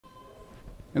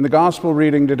In the gospel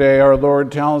reading today, our Lord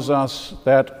tells us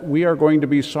that we are going to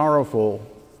be sorrowful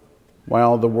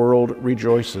while the world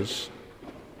rejoices.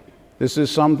 This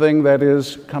is something that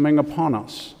is coming upon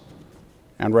us,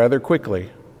 and rather quickly,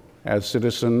 as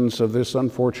citizens of this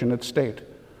unfortunate state.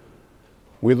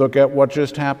 We look at what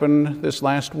just happened this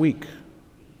last week.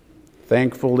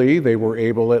 Thankfully, they were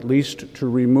able at least to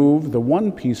remove the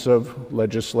one piece of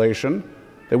legislation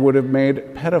that would have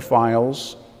made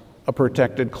pedophiles a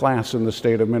protected class in the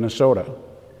state of Minnesota.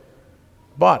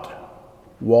 But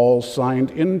Walz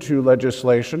signed into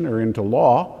legislation, or into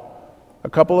law, a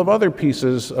couple of other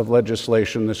pieces of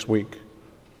legislation this week.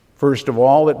 First of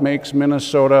all, it makes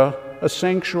Minnesota a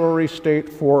sanctuary state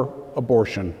for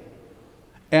abortion.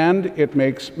 And it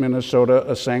makes Minnesota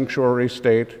a sanctuary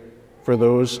state for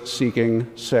those seeking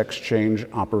sex change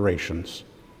operations.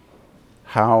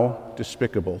 How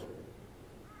despicable.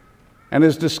 And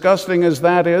as disgusting as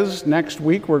that is, next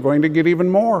week we're going to get even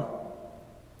more.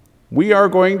 We are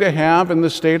going to have in the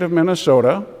state of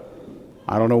Minnesota,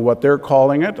 I don't know what they're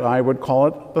calling it, I would call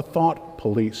it the thought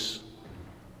police.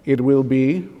 It will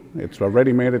be, it's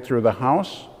already made it through the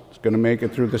House, it's going to make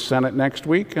it through the Senate next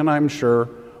week, and I'm sure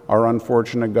our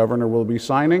unfortunate governor will be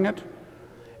signing it.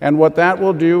 And what that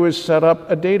will do is set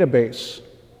up a database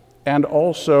and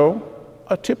also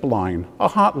a tip line, a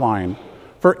hotline,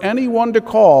 for anyone to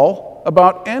call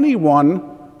about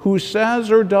anyone who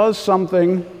says or does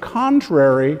something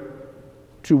contrary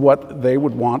to what they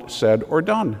would want said or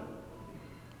done.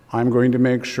 I'm going to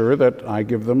make sure that I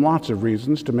give them lots of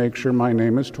reasons to make sure my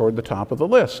name is toward the top of the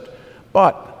list.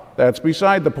 But that's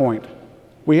beside the point.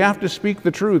 We have to speak the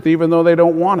truth even though they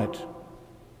don't want it.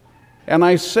 And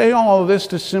I say all of this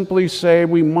to simply say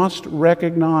we must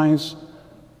recognize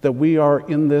that we are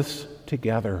in this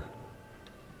together.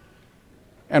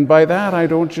 And by that, I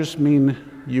don't just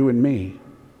mean you and me.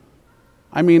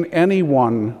 I mean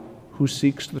anyone who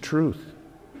seeks the truth.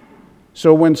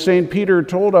 So when St. Peter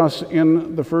told us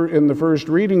in the first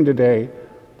reading today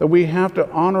that we have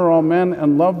to honor all men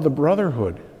and love the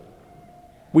brotherhood,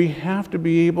 we have to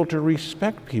be able to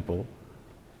respect people,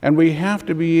 and we have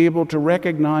to be able to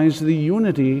recognize the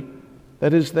unity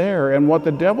that is there. And what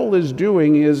the devil is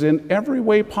doing is, in every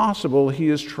way possible, he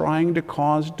is trying to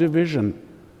cause division.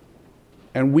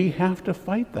 And we have to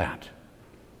fight that.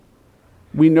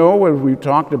 We know, as we've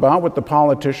talked about with the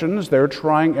politicians, they're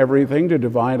trying everything to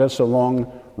divide us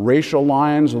along racial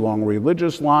lines, along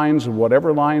religious lines,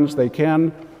 whatever lines they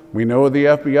can. We know the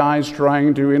FBI is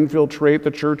trying to infiltrate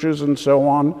the churches and so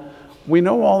on. We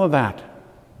know all of that.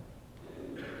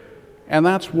 And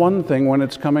that's one thing when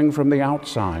it's coming from the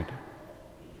outside.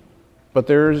 But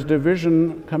there's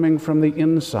division coming from the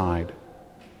inside.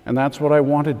 And that's what I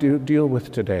want to deal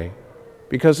with today,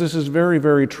 because this is very,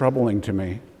 very troubling to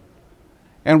me.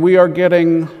 And we are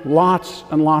getting lots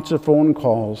and lots of phone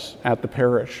calls at the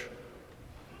parish.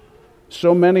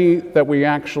 So many that we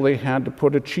actually had to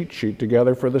put a cheat sheet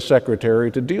together for the secretary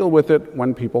to deal with it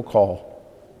when people call.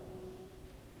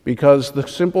 Because the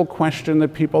simple question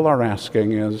that people are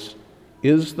asking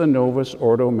is the Novus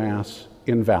Ordo Mass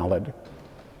invalid?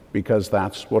 Because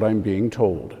that's what I'm being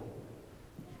told.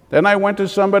 Then I went to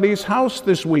somebody's house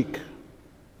this week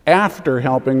after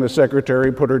helping the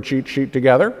secretary put her cheat sheet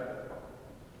together.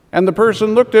 And the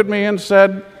person looked at me and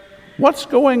said, "What's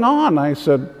going on?" I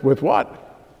said, "With what?"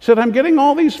 He said, "I'm getting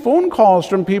all these phone calls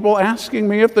from people asking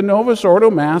me if the Novus Ordo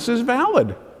Mass is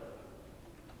valid."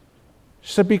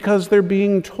 She said, "Because they're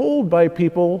being told by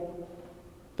people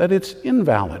that it's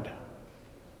invalid."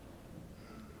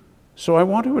 So I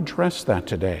want to address that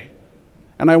today.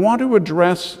 And I want to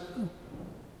address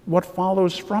what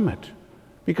follows from it,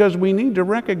 because we need to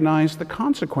recognize the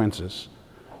consequences.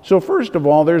 So first of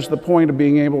all, there's the point of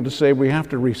being able to say we have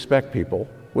to respect people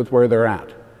with where they're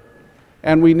at.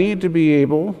 And we need to be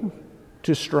able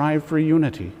to strive for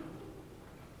unity.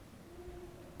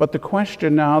 But the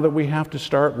question now that we have to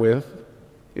start with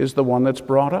is the one that's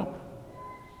brought up.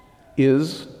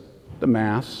 Is the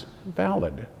Mass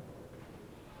valid?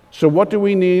 So what do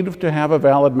we need to have a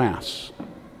valid Mass?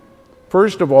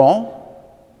 First of all,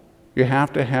 you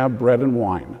have to have bread and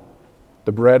wine.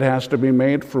 The bread has to be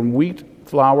made from wheat,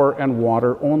 flour, and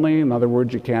water only. In other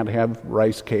words, you can't have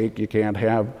rice cake, you can't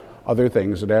have other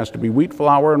things. It has to be wheat,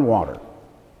 flour, and water.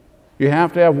 You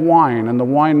have to have wine, and the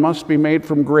wine must be made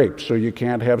from grapes, so you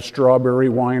can't have strawberry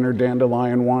wine or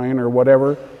dandelion wine or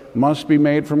whatever. It must be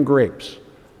made from grapes.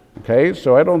 Okay,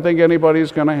 so I don't think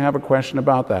anybody's going to have a question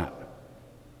about that.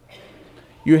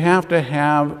 You have to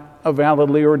have a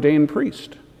validly ordained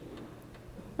priest.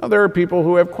 Now, there are people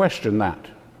who have questioned that.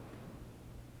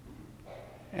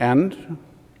 And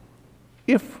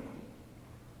if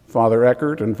Father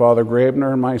Eckert and Father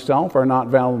Graebner and myself are not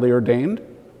validly ordained.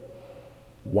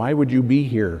 Why would you be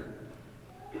here?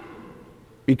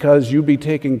 Because you'd be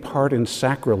taking part in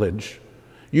sacrilege.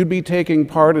 You'd be taking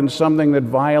part in something that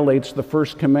violates the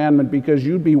first commandment, because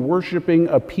you'd be worshiping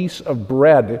a piece of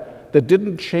bread that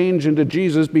didn't change into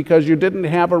Jesus because you didn't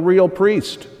have a real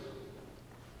priest.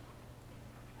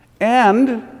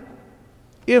 And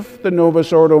if the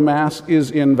Novus Ordo Mass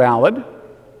is invalid,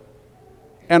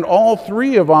 and all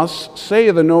three of us say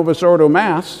the Novus Ordo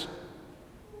Mass,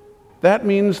 that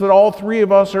means that all three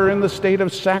of us are in the state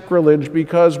of sacrilege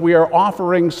because we are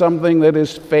offering something that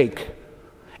is fake.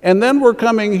 And then we're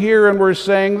coming here and we're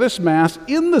saying this Mass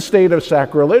in the state of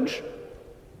sacrilege,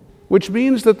 which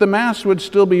means that the Mass would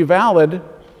still be valid,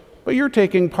 but you're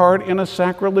taking part in a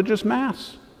sacrilegious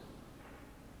Mass.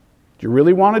 Do you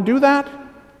really want to do that?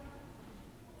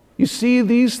 You see,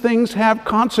 these things have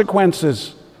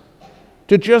consequences.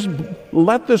 To just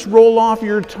let this roll off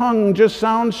your tongue just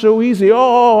sounds so easy.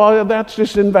 Oh, that's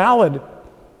just invalid.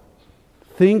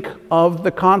 Think of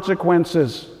the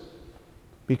consequences,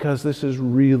 because this is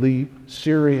really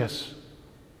serious.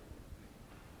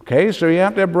 Okay, so you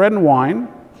have to have bread and wine,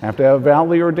 have to have a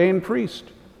validly ordained priest.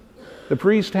 The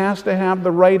priest has to have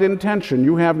the right intention.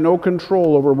 You have no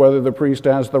control over whether the priest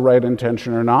has the right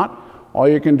intention or not. All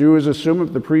you can do is assume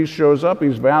if the priest shows up,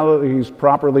 he's valid, he's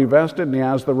properly vested, and he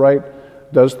has the right,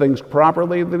 does things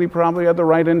properly, that he probably had the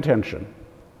right intention.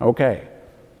 Okay.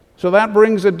 So that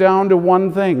brings it down to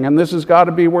one thing, and this has got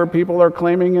to be where people are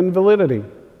claiming invalidity,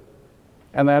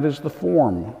 and that is the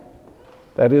form.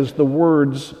 That is the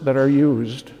words that are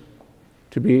used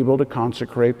to be able to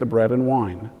consecrate the bread and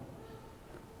wine.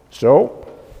 So,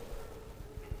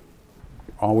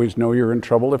 always know you're in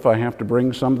trouble if I have to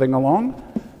bring something along,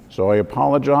 so I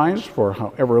apologize for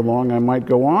however long I might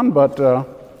go on, but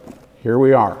here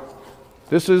we are.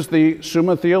 This is the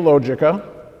Summa Theologica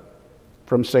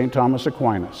from St. Thomas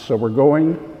Aquinas. So we're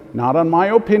going, not on my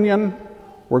opinion,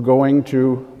 we're going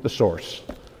to the source.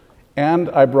 And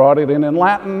I brought it in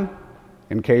Latin,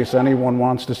 in case anyone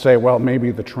wants to say, well,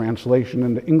 maybe the translation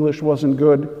into English wasn't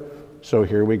good. So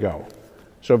here we go.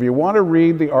 So if you want to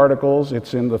read the articles,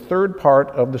 it's in the third part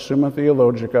of the Summa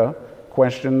Theologica.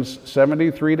 Questions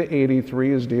 73 to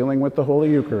 83 is dealing with the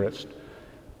Holy Eucharist.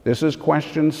 This is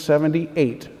question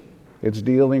 78. It's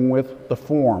dealing with the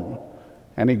form.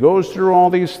 And he goes through all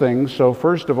these things. So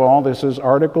first of all, this is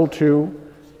Article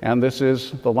 2, and this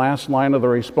is the last line of the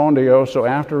Respondio. So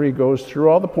after he goes through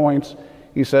all the points,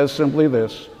 he says simply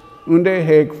this: Unde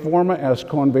haec forma est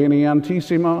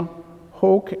convenientissima,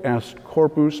 hoc est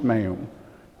corpus meum.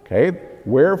 Okay,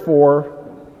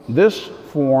 wherefore this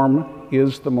form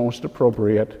is the most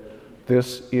appropriate.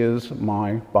 This is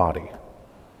my body.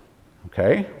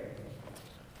 Okay?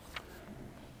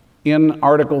 In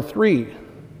Article 3,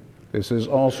 this is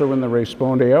also in the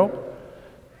Respondio,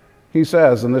 he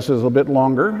says, and this is a bit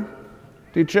longer,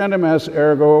 Dicendum est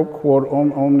ergo quod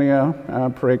omnia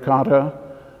precata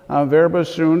verba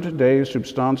sunt de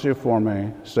substantia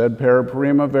formae, sed per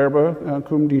prima verba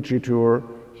cum dicitur,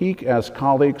 hic est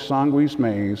calic sanguis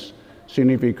meis,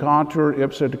 significatur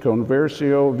ipsit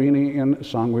conversio vini in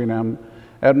sanguinem,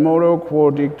 et modo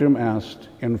quod dictum est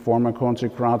in forma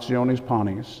consecrationis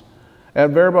panis, et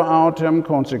verba autem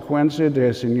consequentia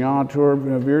designatur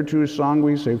virtus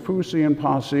sanguis effusi in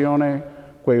passione,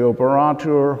 quae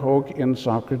operatur hoc in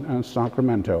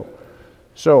sacramento.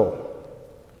 So,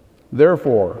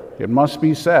 therefore, it must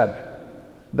be said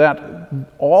that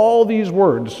all these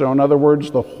words, so in other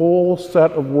words, the whole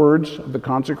set of words of the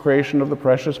consecration of the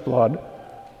precious blood,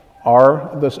 are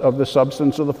of the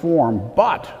substance of the form.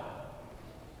 But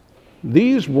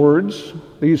these words,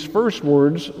 these first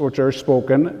words which are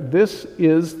spoken, this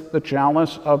is the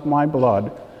chalice of my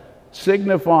blood,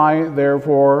 signify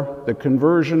therefore the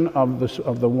conversion of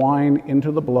the wine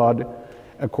into the blood,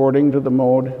 according to the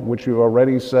mode which we've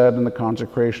already said in the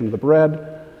consecration of the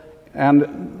bread.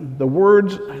 And the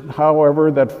words,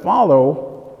 however, that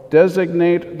follow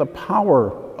designate the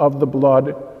power of the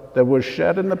blood that was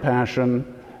shed in the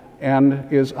Passion and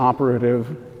is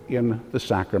operative in the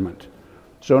sacrament.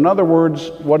 So in other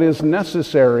words, what is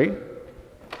necessary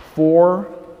for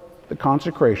the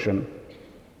consecration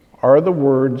are the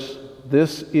words,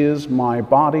 "This is my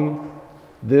body,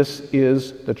 this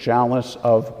is the chalice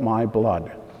of my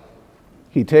blood."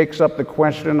 He takes up the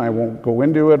question, I won't go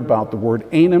into it, about the word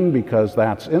anum because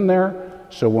that's in there.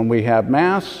 So when we have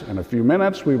Mass in a few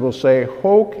minutes, we will say,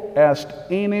 hoc est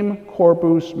anum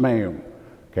corpus meum.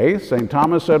 Okay, St.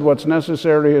 Thomas said what's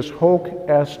necessary is hoc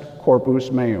est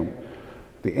corpus meum.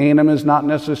 The anum is not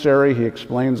necessary. He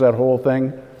explains that whole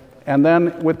thing. And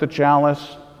then with the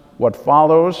chalice, what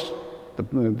follows,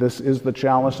 this is the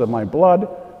chalice of my blood.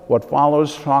 What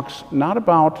follows talks not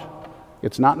about,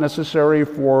 it's not necessary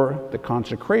for the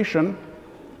consecration,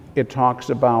 it talks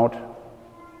about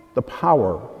the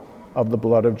power of the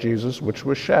blood of Jesus which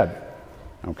was shed.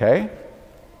 Okay?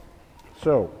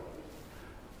 So,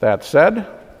 that said,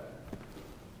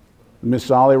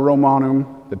 Missale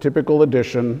Romanum, the typical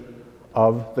edition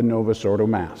of the Novus Ordo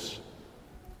Mass.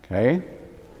 Okay?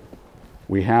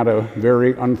 We had a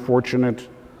very unfortunate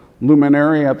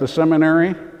luminary at the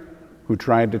seminary who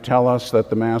tried to tell us that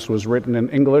the Mass was written in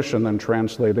English and then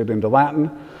translated into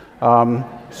Latin.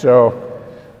 So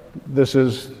this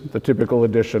is the typical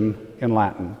edition in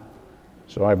Latin.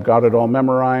 So I've got it all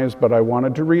memorized, but I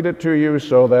wanted to read it to you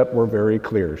so that we're very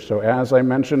clear. So as I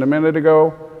mentioned a minute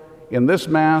ago, in this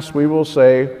Mass we will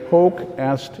say, Hoc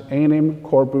est enim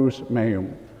corpus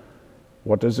meum.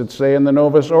 What does it say in the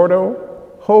Novus Ordo?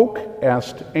 Hoc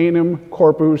est enim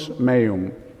corpus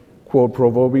meum, quod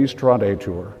pro vobis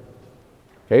tradetur.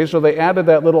 Okay, so they added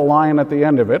that little line at the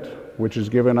end of it, which is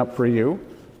given up for you.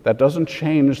 That doesn't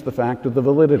change the fact of the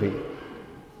validity,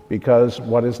 because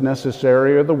what is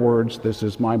necessary are the words, this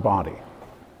is my body.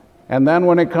 And then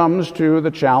when it comes to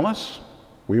the chalice,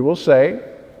 we will say,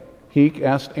 Hic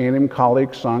est enim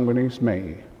calice sanguinis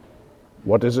mei.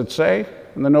 What does it say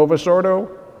in the Novus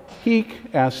Ordo? Hic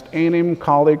est enim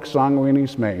calice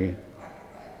sanguinis mei.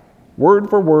 Word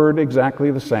for word,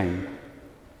 exactly the same.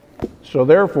 So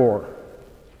therefore,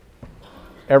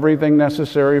 everything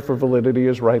necessary for validity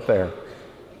is right there.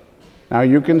 Now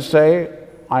you can say,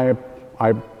 I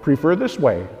prefer this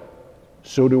way.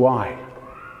 So do I.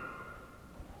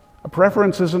 A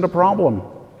preference isn't a problem.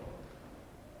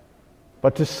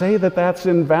 But to say that that's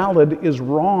invalid is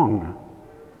wrong.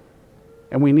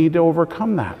 And we need to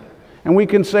overcome that. And we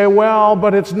can say, well,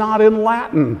 but it's not in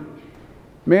Latin.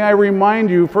 May I remind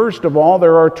you, first of all,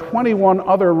 there are 21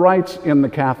 other rites in the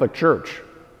Catholic Church.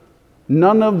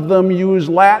 None of them use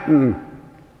Latin.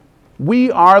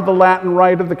 We are the Latin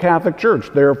rite of the Catholic Church,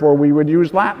 therefore we would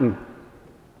use Latin.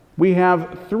 We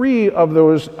have 3 of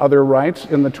those other rites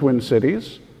in the Twin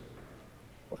Cities: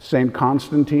 St.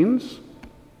 Constantine's,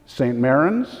 St.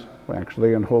 Maron's,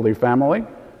 actually in Holy Family,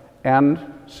 and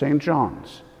St.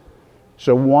 John's.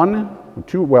 So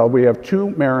we have 2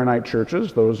 Maronite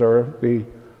churches. Those are the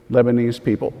Lebanese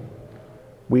people.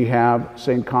 We have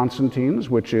St. Constantine's,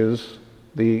 which is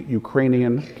the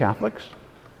Ukrainian Catholics,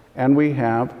 and we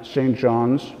have St.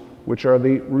 John's, which are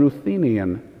the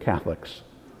Ruthenian Catholics.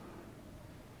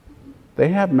 They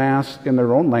have Mass in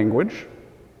their own language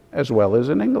as well as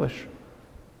in English.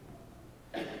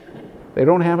 They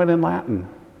don't have it in Latin.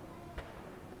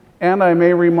 And I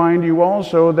may remind you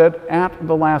also that at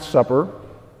the Last Supper,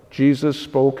 Jesus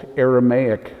spoke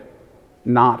Aramaic,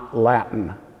 not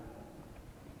Latin.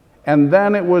 And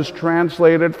then it was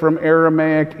translated from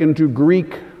Aramaic into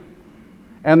Greek.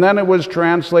 And then it was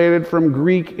translated from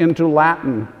Greek into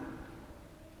Latin.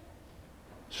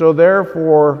 So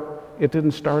therefore, it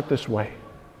didn't start this way.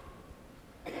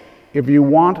 If you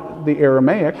want the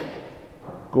Aramaic,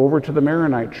 go over to the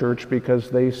Maronite Church, because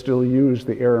they still use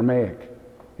the Aramaic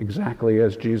exactly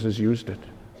as Jesus used it.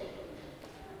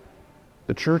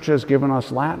 The Church has given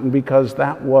us Latin because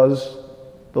that was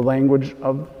the language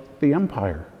of the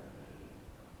empire.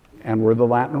 And we're the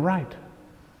Latin Rite.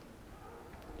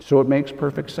 So it makes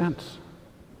perfect sense.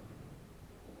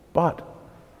 But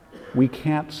we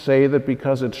can't say that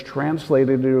because it's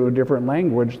translated into a different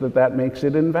language that makes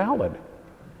it invalid.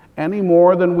 Any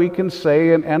more than we can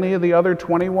say in any of the other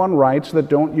 21 rites that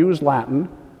don't use Latin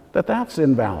that that's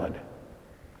invalid.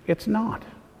 It's not.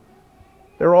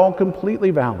 They're all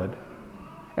completely valid.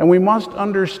 And we must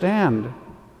understand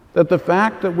that the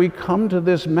fact that we come to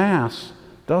this Mass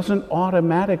doesn't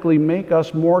automatically make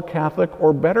us more Catholic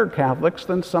or better Catholics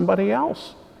than somebody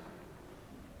else.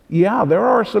 Yeah, there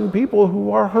are some people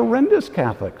who are horrendous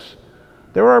Catholics.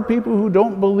 There are people who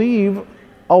don't believe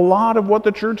a lot of what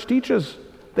the Church teaches.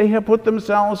 They have put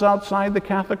themselves outside the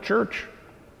Catholic Church.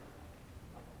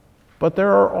 But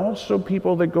there are also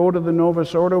people that go to the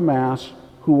Novus Ordo Mass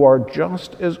who are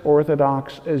just as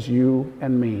orthodox as you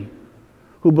and me,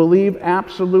 who believe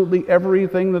absolutely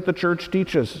everything that the Church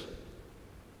teaches.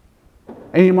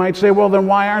 And you might say, well, then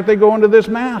why aren't they going to this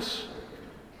Mass?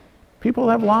 People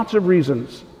have lots of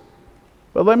reasons.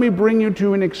 But let me bring you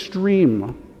to an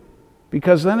extreme,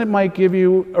 because then it might give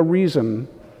you a reason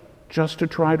just to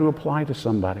try to apply to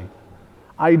somebody.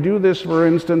 I do this, for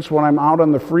instance, when I'm out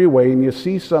on the freeway and you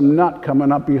see some nut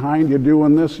coming up behind you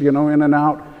doing this, in and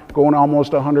out, going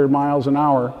almost 100 miles an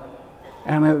hour.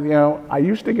 And, I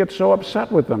used to get so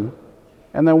upset with them.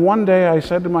 And then one day I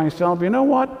said to myself, you know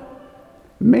what?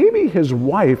 maybe his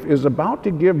wife is about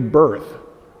to give birth,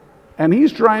 and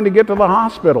he's trying to get to the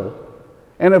hospital.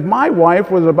 And if my wife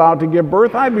was about to give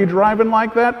birth, I'd be driving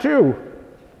like that too.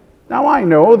 Now, I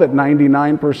know that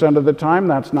 99% of the time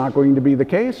that's not going to be the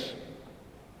case,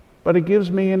 but it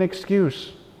gives me an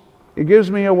excuse. It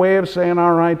gives me a way of saying,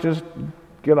 all right, just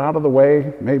get out of the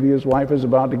way. Maybe his wife is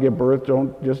about to give birth.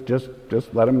 Don't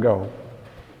just let him go.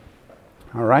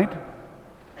 All right?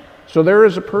 So there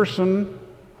is a person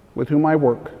with whom I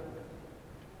work.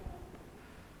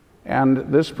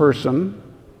 And this person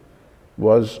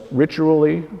was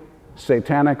ritually,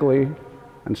 satanically,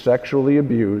 and sexually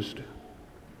abused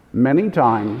many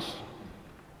times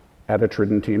at a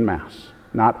Tridentine Mass.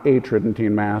 Not a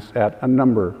Tridentine Mass, at a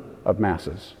number of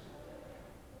Masses.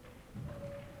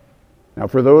 Now,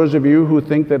 for those of you who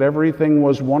think that everything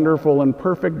was wonderful and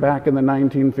perfect back in the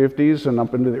 1950s and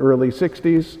up into the early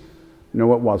 60s,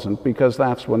 no, it wasn't, because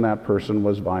that's when that person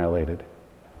was violated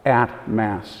at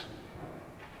Mass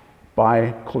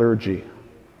by clergy.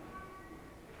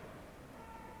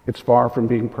 It's far from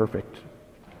being perfect.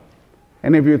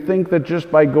 And if you think that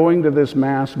just by going to this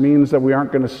Mass means that we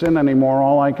aren't going to sin anymore,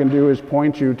 all I can do is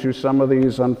point you to some of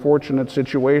these unfortunate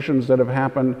situations that have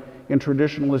happened in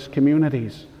traditionalist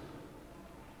communities.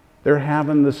 They're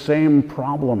having the same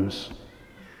problems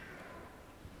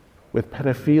with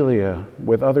pedophilia,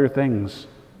 with other things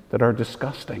that are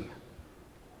disgusting.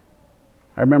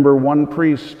 I remember one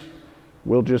priest,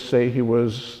 we'll just say he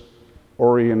was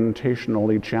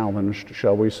orientationally challenged,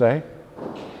 shall we say,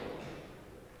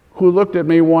 who looked at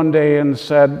me one day and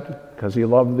said, because he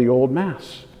loved the old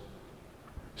Mass,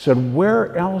 said,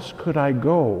 "Where else could I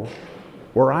go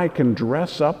where I can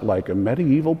dress up like a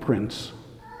medieval prince?"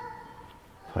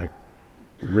 Like,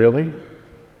 really?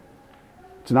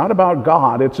 It's not about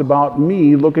God, it's about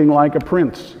me looking like a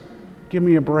prince. Give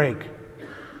me a break.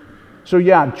 So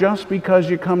yeah, just because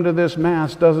you come to this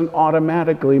Mass doesn't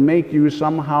automatically make you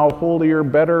somehow holier,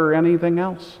 better, or anything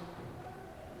else.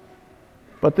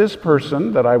 But this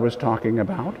person that I was talking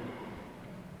about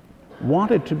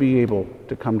wanted to be able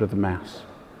to come to the Mass,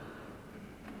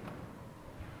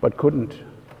 but couldn't.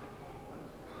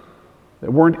 They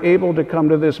weren't able to come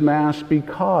to this Mass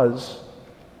because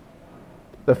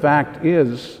the fact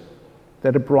is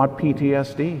that it brought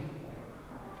PTSD.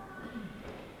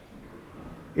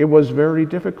 It was very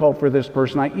difficult for this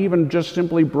person. I even just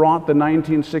simply brought the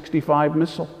 1965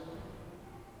 Missal.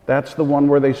 That's the one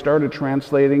where they started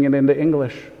translating it into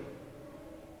English.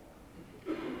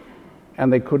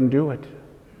 And they couldn't do it.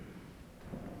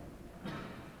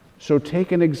 So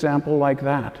take an example like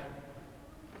that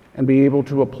and be able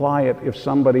to apply it if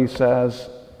somebody says,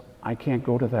 I can't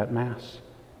go to that Mass.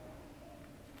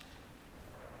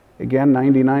 Again,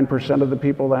 99% of the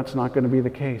people, that's not going to be the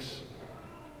case.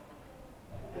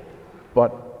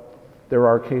 But there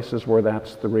are cases where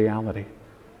that's the reality.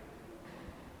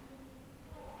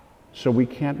 So we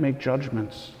can't make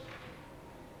judgments.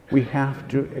 We have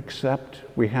to accept,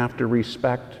 we have to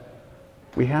respect,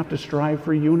 we have to strive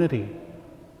for unity.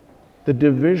 The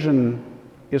division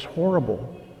is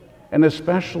horrible, and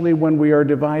especially when we are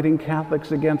dividing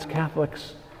Catholics against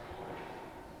Catholics.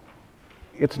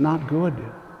 It's not good,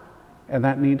 and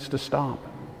that needs to stop.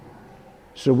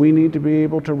 So we need to be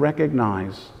able to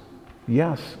recognize,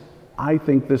 yes, I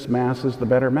think this Mass is the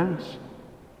better Mass.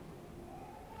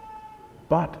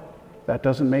 But that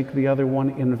doesn't make the other one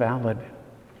invalid.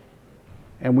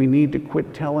 And we need to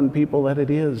quit telling people that it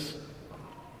is.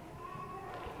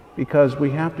 Because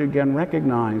we have to again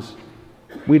recognize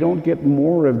we don't get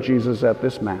more of Jesus at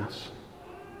this Mass.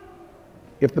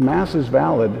 If the Mass is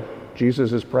valid,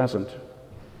 Jesus is present.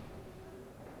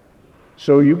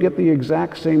 So you get the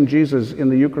exact same Jesus in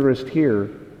the Eucharist here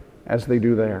as they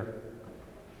do there.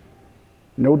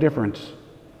 No difference.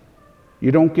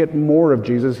 You don't get more of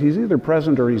Jesus. He's either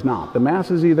present or he's not. The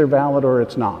Mass is either valid or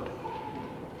it's not.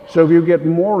 So if you get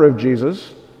more of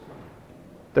Jesus,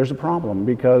 there's a problem,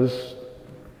 because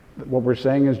what we're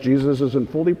saying is Jesus isn't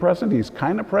fully present. He's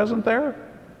kind of present there.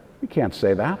 We can't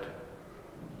say that.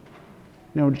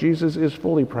 No, Jesus is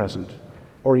fully present,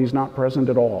 or he's not present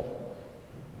at all.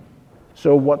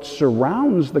 So what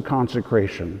surrounds the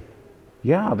consecration,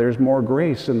 yeah, there's more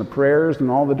grace in the prayers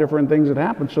and all the different things that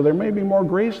happen, so there may be more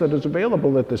grace that is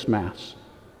available at this Mass.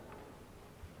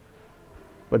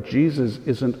 But Jesus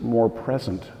isn't more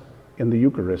present in the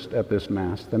Eucharist at this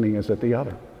Mass than he is at the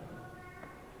other.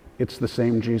 It's the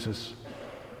same Jesus.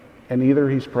 And either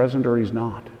he's present or he's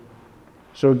not.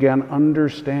 So again,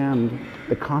 understand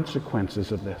the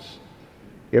consequences of this.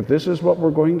 If this is what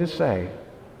we're going to say,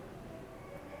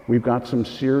 we've got some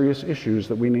serious issues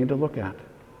that we need to look at.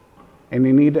 And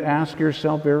you need to ask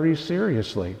yourself very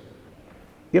seriously,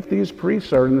 if these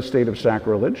priests are in the state of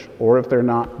sacrilege, or if they're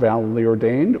not validly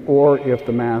ordained, or if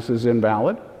the Mass is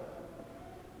invalid,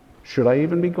 should I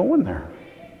even be going there?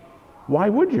 Why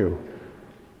would you?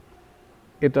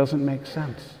 It doesn't make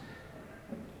sense.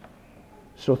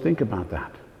 So think about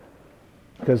that,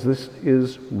 because this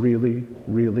is really,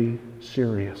 really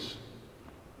serious.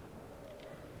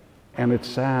 And it's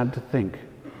sad to think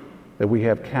that we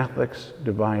have Catholics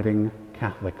dividing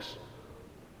Catholics.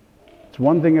 It's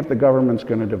one thing if the government's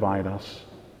going to divide us.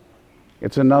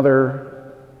 It's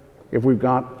another if we've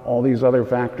got all these other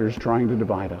factors trying to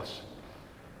divide us.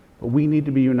 But we need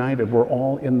to be united. We're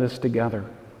all in this together.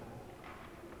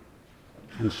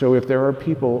 And so if there are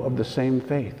people of the same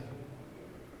faith,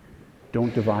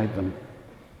 don't divide them.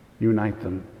 Unite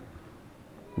them.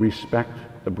 Respect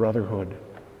the brotherhood.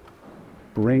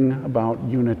 Bring about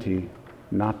unity,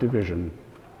 not division,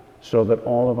 so that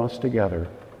all of us together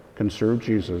can serve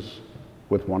Jesus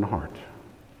with one heart.